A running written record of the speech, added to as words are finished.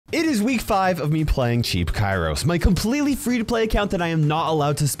It is week 5 of me playing cheap Kairos, my completely free-to-play account that I am not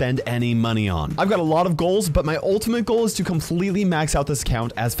allowed to spend any money on. I've got a lot of goals, but my ultimate goal is to completely max out this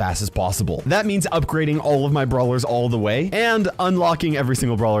account as fast as possible. That means upgrading all of my brawlers all the way and unlocking every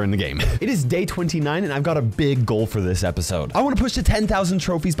single brawler in the game. It is day 29 and I've got a big goal for this episode. I want to push to 10,000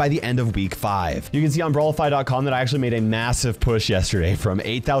 trophies by the end of week 5. You can see on brawlify.com that I actually made a massive push yesterday from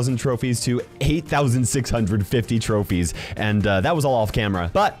 8,000 trophies to 8,650 trophies, and that was all off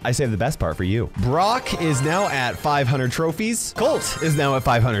camera, but I saved the best part for you. Brock is now at 500 trophies. Colt is now at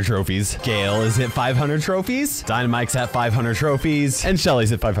 500 trophies. Gale is at 500 trophies. Dynamite's at 500 trophies. And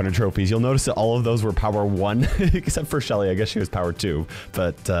Shelly's at 500 trophies. You'll notice that all of those were power 1, except for Shelly. I guess she was power 2.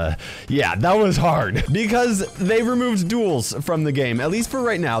 But yeah, that was hard because they removed duels from the game, at least for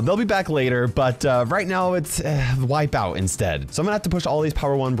right now. They'll be back later, but right now it's wipeout instead. So I'm gonna have to push all these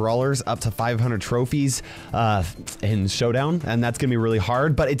power 1 brawlers up to 500 trophies in Showdown, and that's gonna be really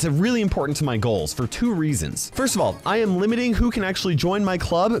hard, but it's really important to my goals for 2 reasons. First of all, I am limiting who can actually join my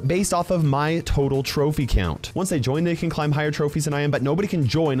club based off of my total trophy count. Once they join, they can climb higher trophies than I am, but nobody can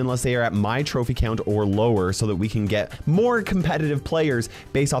join unless they are at my trophy count or lower, so that we can get more competitive players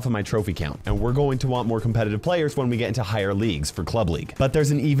based off of my trophy count. And we're going to want more competitive players when we get into higher leagues for Club League. But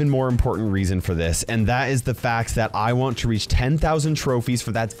there's an even more important reason for this, and that is the fact that I want to reach 10,000 trophies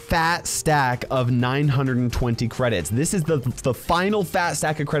for that fat stack of 920 credits. This is the final fat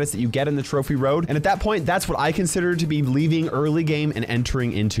stack of credits that you get in the trophy road, and at that point, that's what I consider to be leaving early game and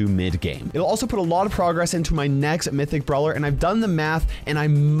entering into mid game. It'll also put a lot of progress into my next Mythic Brawler, and I've done the math, and I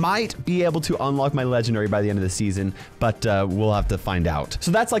might be able to unlock my legendary by the end of the season, but we'll have to find out. So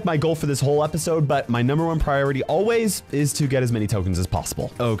that's like my goal for this whole episode, but my #1 priority always is to get as many tokens as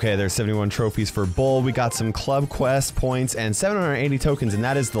possible. Okay, there's 71 trophies for Bull. We got some club quest points and 780 tokens, and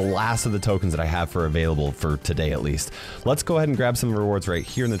that is the last of the tokens that I have for available for today at least. Let's go ahead and grab some rewards right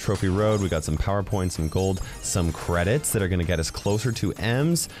here in the trophy road. We got some power points, some gold, some credits that are gonna get us closer to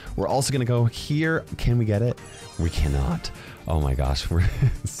M's. We're also gonna go here. Can we get it? We cannot. Oh my gosh, we're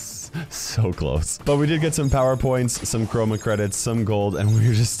so close. But we did get some power points, some chroma credits, some gold, and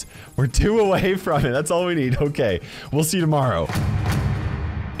we're 2 away from it. That's all we need. Okay, we'll see you tomorrow.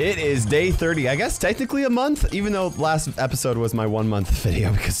 It is day 30, I guess technically a month, even though last episode was my 1 month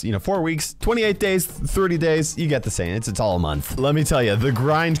video because, you know, 4 weeks, 28 days, 30 days, you get the same. It's all a month. Let me tell you, the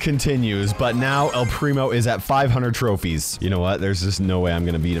grind continues, but now El Primo is at 500 trophies. You know what? There's just no way I'm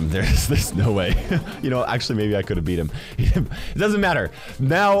gonna beat him. There's no way. You know, actually, maybe I could have beat him. It doesn't matter.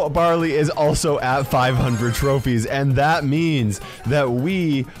 Now Barley is also at 500 trophies, and that means that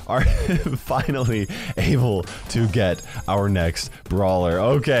we are finally able to get our next brawler.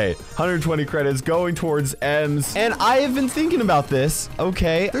 Okay, 120 credits going towards M's. And I have been thinking about this.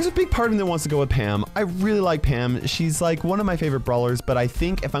 Okay, there's a big part of me that wants to go with Pam. I really like Pam. She's like one of my favorite brawlers, but I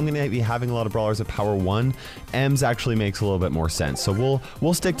think if I'm gonna be having a lot of brawlers at power 1, M's actually makes a little bit more sense. So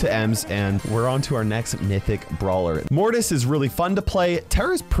we'll stick to M's, and we're on to our next Mythic Brawler. Mortis is really fun to play.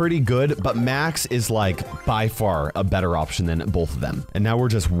 Terra's pretty good, but Max is like by far a better option than both of them. And now we're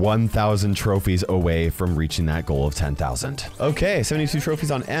just 1,000 trophies away from reaching that goal of 10,000. Okay, 72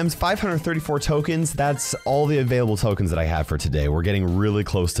 trophies on M's, 534 tokens. That's all the available tokens that I have for today. We're getting really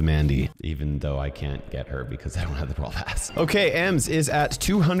close to Mandy, even though I can't get her because I don't have the Brawl Pass. Okay, M's is at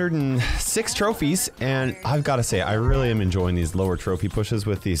 206 trophies, and I've got to say, I really am enjoying these lower trophy pushes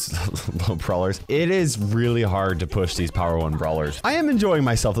with these low brawlers. It is really hard to push these power 1 brawlers. I am enjoying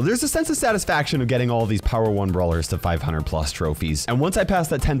myself though. There's a sense of satisfaction of getting all these power 1 brawlers to 500 plus trophies. And once I pass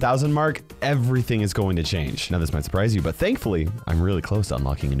that 10,000 mark, everything is going to change. Now this might surprise you, but thankfully, I'm really close to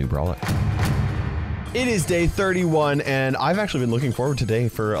unlocking a new brawler. It is day 31, and I've actually been looking forward to today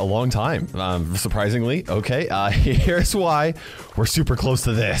for a long time, surprisingly. Okay, here's why. We're super close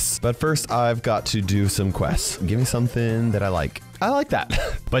to this. But first, I've got to do some quests. Give me something that I like. I like that.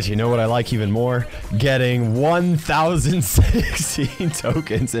 But you know what I like even more? Getting 1,016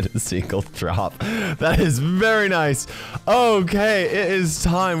 tokens in a single drop. That is very nice. Okay, it is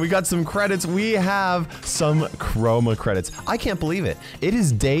time. We got some credits. We have some chroma credits. I can't believe it. It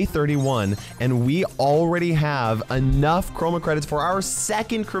is day 31, and we already have enough chroma credits for our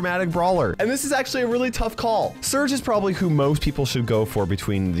second chromatic brawler. And this is actually a really tough call. Surge is probably who most people should go for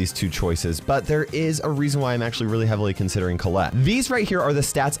between these 2 choices, but there is a reason why I'm actually really heavily considering Colette. These right here are the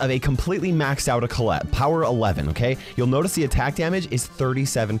stats of a completely maxed out Colette, power 11, okay? You'll notice the attack damage is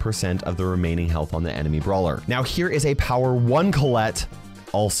 37% of the remaining health on the enemy brawler. Now here is a power 1 Colette,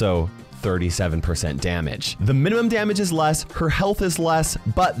 also 37% damage. The minimum damage is less, her health is less,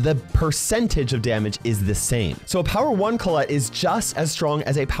 but the percentage of damage is the same. So a power 1 Colette is just as strong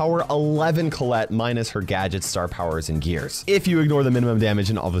as a power 11 Colette minus her gadgets, star powers, and gears. If you ignore the minimum damage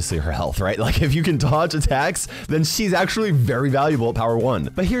and obviously her health, right? Like if you can dodge attacks, then she's actually very valuable at power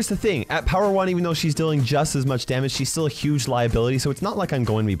 1. But here's the thing, at power 1, even though she's dealing just as much damage, she's still a huge liability, so it's not like I'm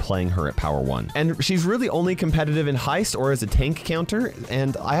going to be playing her at power 1. And she's really only competitive in Heist or as a tank counter,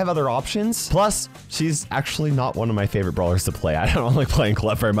 and I have other options. Plus, she's actually not one of my favorite brawlers to play. I don't like playing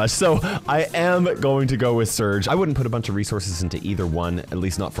Colette very much, so I am going to go with Surge. I wouldn't put a bunch of resources into either one, at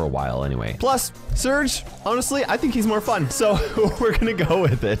least not for a while anyway. Plus, Surge, honestly, I think he's more fun, so we're gonna go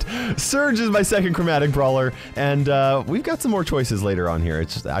with it. Surge is my second chromatic brawler, and we've got some more choices later on here.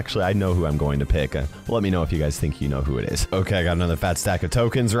 It's just, actually, I know who I'm going to pick. Let me know if you guys think you know who it is. Okay, I got another fat stack of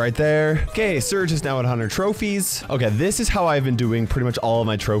tokens right there. Okay, Surge is now at 100 trophies. Okay, this is how I've been doing pretty much all of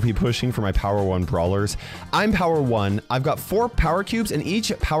my trophy pushing for my power 1 brawlers. I'm power 1. I've got 4 power cubes, and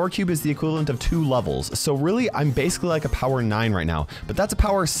each power cube is the equivalent of 2 levels. So really, I'm basically like a power 9 right now, but that's a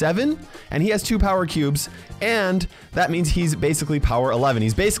power 7, and he has 2 power cubes, and that means he's basically power 11.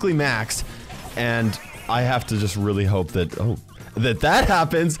 He's basically maxed, and I have to just really hope that, that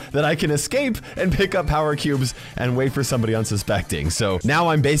happens, that I can escape and pick up power cubes and wait for somebody unsuspecting. So now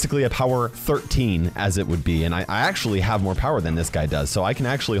I'm basically a power 13 as it would be, and I actually have more power than this guy does, so I can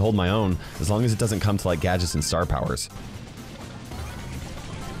actually hold my own as long as it doesn't come to like gadgets and star powers.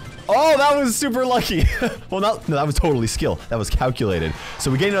 Oh, that was super lucky. Well, no, that was totally skill. That was calculated.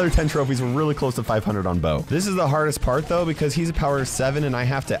 So we gained another 10 trophies. We're really close to 500 on Bo. This is the hardest part though, because he's a power 7 and I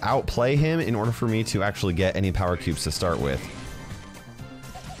have to outplay him in order for me to actually get any power cubes to start with.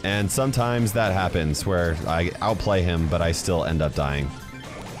 And sometimes that happens where I outplay him, but I still end up dying.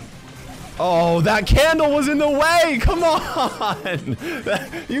 Oh, that candle was in the way! Come on!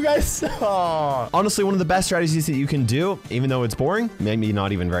 You guys, oh. Honestly, one of the best strategies that you can do, even though it's boring, maybe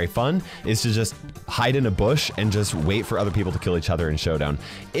not even very fun, is to just hide in a bush and just wait for other people to kill each other in Showdown.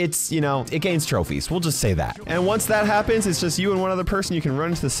 It's, you know, it gains trophies. We'll just say that. And once that happens, it's just you and one other person. You can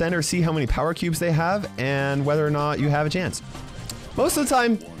run to the center, see how many power cubes they have, and whether or not you have a chance. Most of the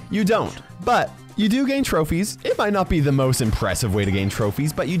time, you don't, but you do gain trophies. It might not be the most impressive way to gain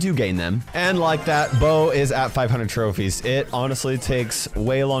trophies, but you do gain them. And like that, Bo is at 500 trophies. It honestly takes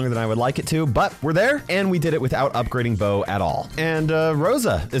way longer than I would like it to, but we're there, and we did it without upgrading Bo at all. And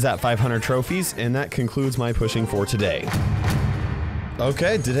Rosa is at 500 trophies, and that concludes my pushing for today.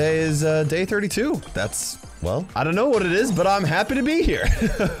 Okay, today is day 32. That's, well, I don't know what it is, but I'm happy to be here.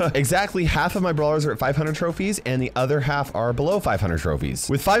 Exactly half of my brawlers are at 500 trophies, and the other half are below 500 trophies.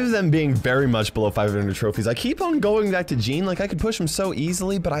 With 5 of them being very much below 500 trophies, I keep on going back to Jean. Like, I could push him so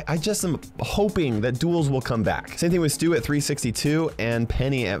easily, but I just am hoping that duels will come back. Same thing with Stu at 362 and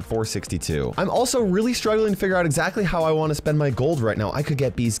Penny at 462. I'm also really struggling to figure out exactly how I want to spend my gold right now. I could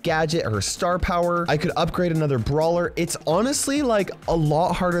get Bee's gadget or star power. I could upgrade another brawler. It's honestly like a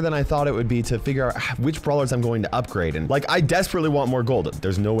lot harder than I thought it would be to figure out which brawlers I'm going to upgrade. And like, I desperately want more gold.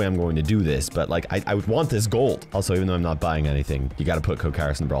 There's no way I'm going to do this, but like, I would want this gold. Also, even though I'm not buying anything, you got to put code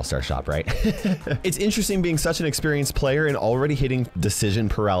Kairos in the Brawl Stars shop, right? It's interesting being such an experienced player and already hitting decision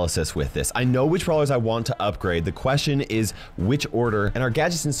paralysis with this. I know which brawlers I want to upgrade. The question is which order, and are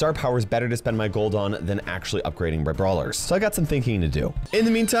gadgets and star powers better to spend my gold on than actually upgrading my brawlers? So I got some thinking to do. In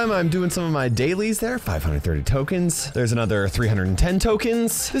the meantime, I'm doing some of my dailies there, 530 tokens. There's another 310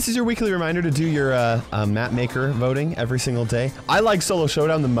 tokens. This is your weekly reminder to do your map maker voting every single day. I like solo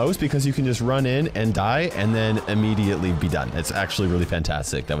showdown the most because you can just run in and die and then immediately be done. It's actually really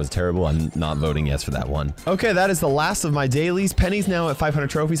fantastic. That was terrible. I'm not voting yes for that one. Okay, that is the last of my dailies. Penny's now at 500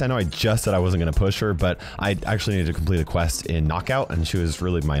 trophies. I know I just said I wasn't going to push her, but I actually needed to complete a quest in Knockout, and she was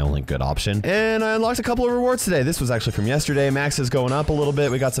really my only good option. And I unlocked a couple of rewards today. This was actually from yesterday. Max is going up a little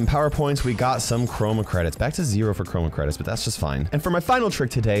bit. We got some power points. We got some chroma credits. Back to 0 for chroma credits, but that's just fine. And for my final trick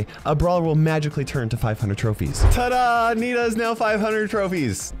today, a brawler will magically turn to 500 trophies. Ta-da! Nita is now 500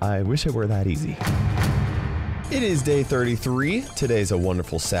 trophies. I wish it were that easy. It is day 33. Today's a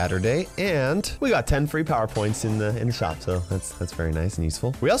wonderful Saturday, and we got 10 free power points in the shop, so that's very nice and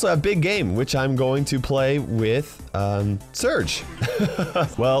useful. We also have Big Game, which I'm going to play with Surge.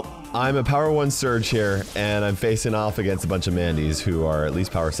 Well, I'm a power 1 Surge here, and I'm facing off against a bunch of Mandys who are at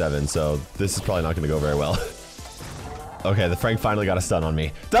least power 7, so this is probably not going to go very well. Okay, the Frank finally got a stun on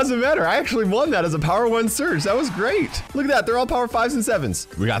me. Doesn't matter. I actually won that as a power 1 surge. That was great. Look at that. They're all power 5s and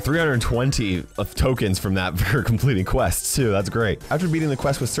 7s. We got 320 of tokens from that for completing quests too. That's great. After beating the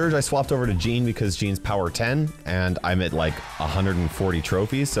quest with Surge, I swapped over to Jean because Jean's power 10 and I'm at like 140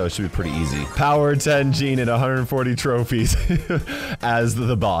 trophies, so it should be pretty easy. Power 10 Jean and 140 trophies as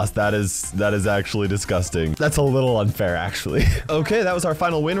the boss. That is actually disgusting. That's a little unfair, actually. Okay, that was our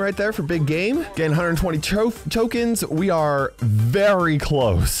final win right there for big game. Getting 120 tokens. We are very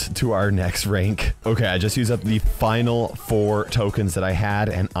close to our next rank. Okay, I just used up the final 4 tokens that I had,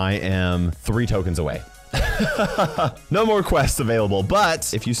 and I am 3 tokens away. No more quests available,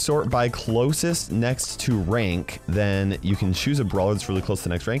 but if you sort by closest next to rank, then you can choose a brawler that's really close to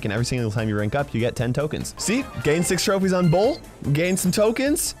the next rank, and every single time you rank up, you get 10 tokens. See, gain 6 trophies on Bull, gain some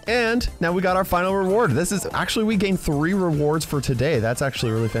tokens, and now we got our final reward. This is actually, we gained 3 rewards for today. That's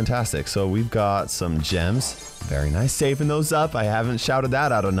actually really fantastic. So we've got some gems. Very nice, saving those up. I haven't shouted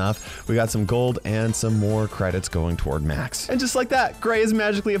that out enough. We got some gold and some more credits going toward max. And just like that, Gray is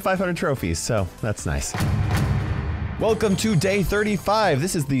magically at 500 trophies, so that's nice. Welcome to day 35.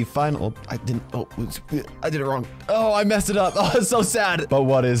 This is the final. I did it wrong. Oh, I messed it up. Oh, it's so sad. But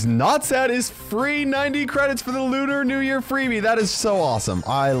what is not sad is free 90 credits for the Lunar New Year freebie. That is so awesome.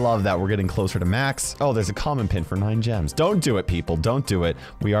 I love that. We're getting closer to max. Oh, there's a common pin for 9 gems. Don't do it, people. Don't do it.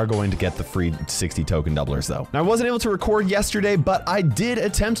 We are going to get the free 60 token doublers, though. Now, I wasn't able to record yesterday, but I did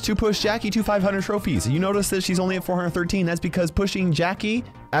attempt to push Jackie to 500 trophies. You notice that she's only at 413. That's because pushing Jackie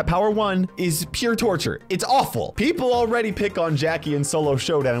at power 1 is pure torture. It's awful. People already pick on Jackie in solo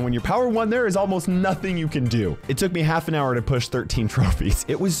showdown, and when you're power 1, there is almost nothing you can do. It took me half an hour to push 13 trophies.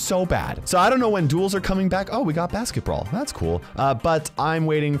 It was so bad. So I don't know when duels are coming back. Oh, we got basketball. That's cool. But I'm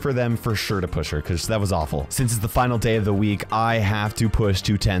waiting for them for sure to push her because that was awful. Since it's the final day of the week, I have to push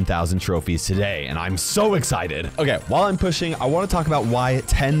to 10,000 trophies today, and I'm so excited. Okay, while I'm pushing, I want to talk about why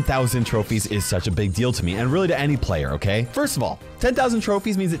 10,000 trophies is such a big deal to me, and really to any player, okay? First of all, 10,000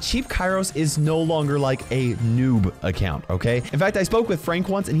 trophies means that Cheap Kairos is no longer like a noob account, okay? In fact, I spoke with Frank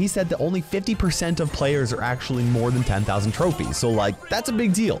once and he said that only 50% of players are actually more than 10,000 trophies. So like, that's a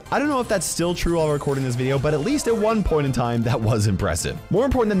big deal. I don't know if that's still true while recording this video, but at least at one point in time, that was impressive. More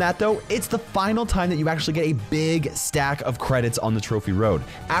important than that though, it's the final time that you actually get a big stack of credits on the trophy road.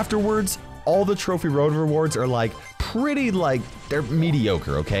 Afterwards, all the trophy road rewards are like pretty they're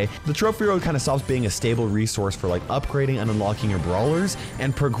mediocre, okay? The trophy road kind of stops being a stable resource for like upgrading and unlocking your brawlers,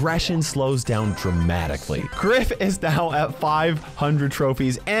 and progression slows down dramatically. Griff is now at 500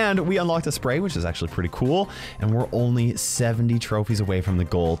 trophies, and we unlocked a spray, which is actually pretty cool, and we're only 70 trophies away from the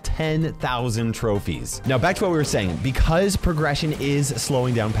goal, 10,000 trophies. Now back to what we were saying, because progression is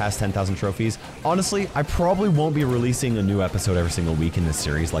slowing down past 10,000 trophies, honestly, I probably won't be releasing a new episode every single week in this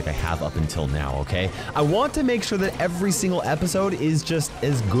series like I have up until now, okay? I want to make sure that every single episode is just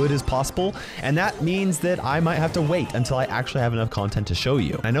as good as possible, and that means that I might have to wait until I actually have enough content to show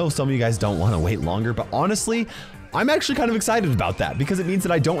you. I know some of you guys don't want to wait longer, but honestly, I'm actually kind of excited about that because it means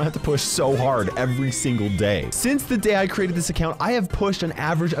that I don't have to push so hard every single day. Since the day I created this account, I have pushed an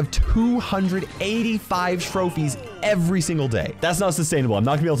average of 285 trophies every single day. That's not sustainable. I'm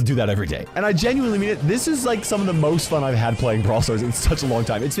not gonna be able to do that every day. And I genuinely mean it. This is like some of the most fun I've had playing Brawl Stars in such a long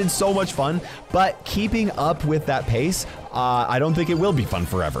time. It's been so much fun, but keeping up with that pace, I don't think it will be fun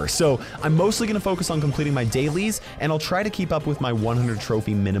forever. So I'm mostly gonna focus on completing my dailies, and I'll try to keep up with my 100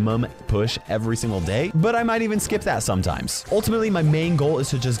 trophy minimum push every single day, but I might even skip that sometimes. Ultimately, my main goal is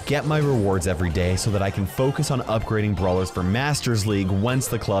to just get my rewards every day so that I can focus on upgrading brawlers for Masters League once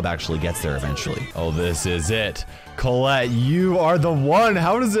the club actually gets there eventually. Oh, this is it. Colette, you are the one.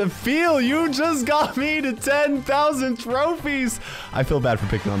 How does it feel? You just got me to 10,000 trophies. I feel bad for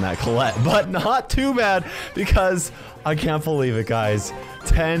picking on that Colette, but not too bad because I can't believe it, guys.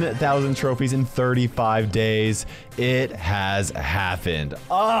 10,000 trophies in 35 days. It has happened.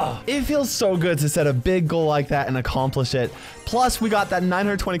 Oh, it feels so good to set a big goal like that and accomplish it. Plus, we got that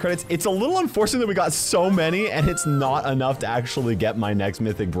 920 credits. It's a little unfortunate that we got so many and it's not enough to actually get my next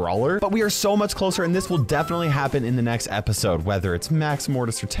Mythic Brawler, but we are so much closer, and this will definitely happen in the next episode. Whether it's Max,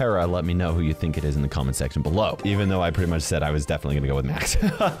 Mortis, or Terra, let me know who you think it is in the comment section below, even though I pretty much said I was definitely gonna go with Max.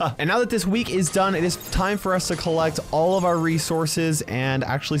 And now that this week is done, it is time for us to collect all of our resources and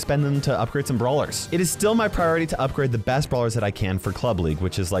actually spend them to upgrade some brawlers. It is still my priority to to upgrade the best brawlers that I can for Club League,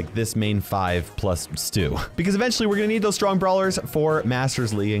 which is like this main 5 plus Stu. Because eventually we're going to need those strong brawlers for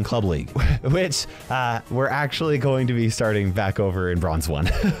Masters League and Club League, which we're actually going to be starting back over in Bronze 1.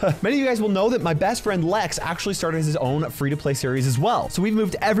 Many of you guys will know that my best friend Lex actually started his own free-to-play series as well. So we've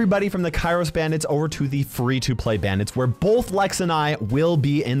moved everybody from the Kairos Bandits over to the free-to-play Bandits, where both Lex and I will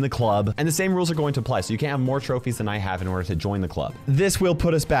be in the club, and the same rules are going to apply. So you can't have more trophies than I have in order to join the club. This will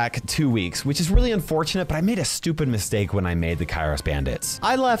put us back 2 weeks, which is really unfortunate, but I made a stupid mistake when I made the Kairos Bandits.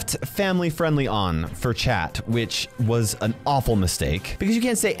 I left family friendly on for chat, which was an awful mistake because you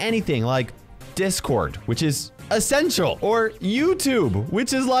can't say anything like Discord, which is essential, or YouTube,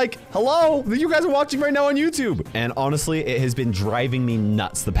 which is like, hello, you guys are watching right now on YouTube. And honestly, it has been driving me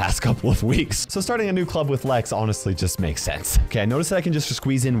nuts the past couple of weeks. So starting a new club with Lex honestly just makes sense. Okay, I noticed that I can just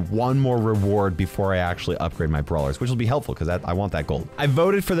squeeze in one more reward before I actually upgrade my brawlers, which will be helpful because I want that gold. I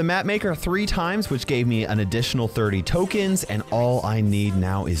voted for the map maker 3 times, which gave me an additional 30 tokens, and all I need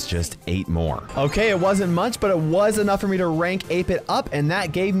now is just 8 more. Okay, it wasn't much, but it was enough for me to rank 8-bit up, and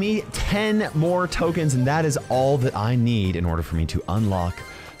that gave me 10 more tokens, and that is all that I need in order for me to unlock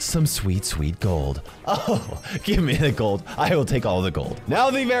some sweet, sweet gold. Oh, give me the gold. I will take all the gold.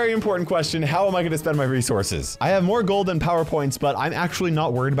 Now the very important question, how am I going to spend my resources? I have more gold than PowerPoints, but I'm actually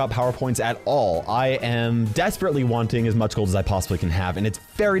not worried about PowerPoints at all. I am desperately wanting as much gold as I possibly can have, and it's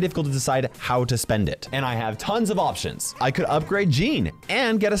very difficult to decide how to spend it. And I have tons of options. I could upgrade Gene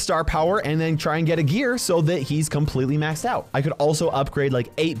and get a star power and then try and get a gear so that he's completely maxed out. I could also upgrade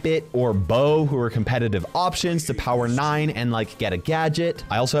like 8-bit or Bo, who are competitive options, to power 9 and like get a gadget.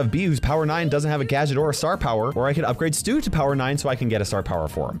 I also have B, whose power 9 doesn't have a gadget or a star power, or I could upgrade Stu to power 9 so I can get a star power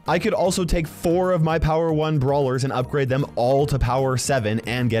for him. I could also take 4 of my power 1 brawlers and upgrade them all to power 7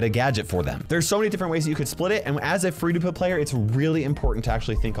 and get a gadget for them. There's so many different ways that you could split it, and as a free-to-play player, it's really important to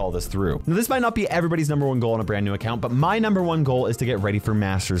actually think all this through. Now, this might not be everybody's #1 goal on a brand new account, but my #1 goal is to get ready for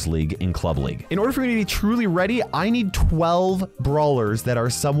Masters League in Club League. In order for me to be truly ready, I need 12 brawlers that are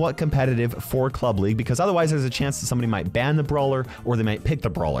somewhat competitive for Club League, because otherwise there's a chance that somebody might ban the brawler or they might pick the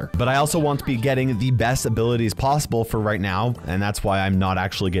brawler. But I also want to be getting the best abilities possible for right now, and that's why I'm not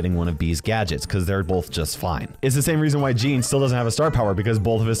actually getting one of B's gadgets, because they're both just fine. It's the same reason why Gene still doesn't have a star power, because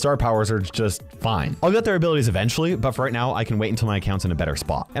both of his star powers are just fine. I'll get their abilities eventually, but for right now, I can wait until my account's in a better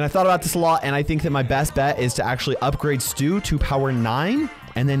spot. And I thought about this a lot, and I think that my best bet is to actually upgrade Stu to power 9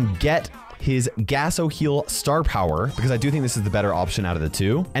 and then get his Gasso Heal star power, because I do think this is the better option out of the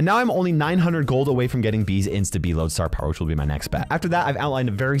 2. And now I'm only 900 gold away from getting B's insta-B-load star power, which will be my next bet. After that, I've outlined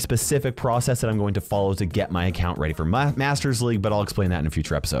a very specific process that I'm going to follow to get my account ready for Masters League, but I'll explain that in a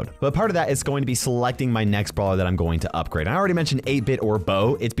future episode. But part of that is going to be selecting my next brawler that I'm going to upgrade. And I already mentioned 8-bit or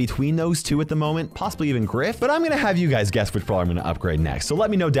Bo. It's between those 2 at the moment, possibly even Griff, but I'm going to have you guys guess which brawler I'm going to upgrade next. So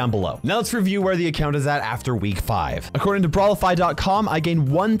let me know down below. Now let's review where the account is at after week 5. According to brawlify.com, I gained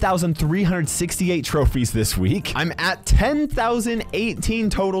 1,368 trophies this week. I'm at 10,018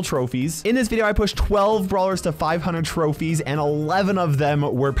 total trophies. In this video, I pushed 12 brawlers to 500 trophies, and 11 of them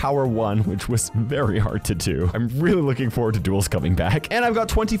were power 1, which was very hard to do. I'm really looking forward to duels coming back. And I've got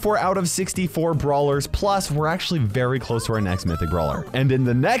 24 out of 64 brawlers, plus we're actually very close to our next Mythic Brawler. And in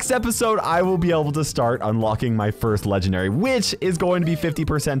the next episode, I will be able to start unlocking my first legendary, which is going to be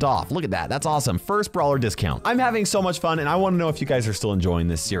 50% off. Look at that. That's awesome. First brawler discount. I'm having so much fun, and I want to know if you guys are still enjoying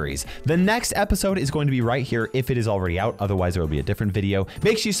this series. The next episode is going to be right here if it is already out. Otherwise, there will be a different video.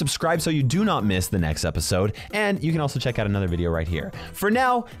 Make sure you subscribe so you do not miss the next episode. And you can also check out another video right here. For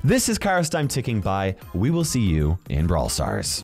now, this is KairosTime ticking by. We will see you in Brawl Stars.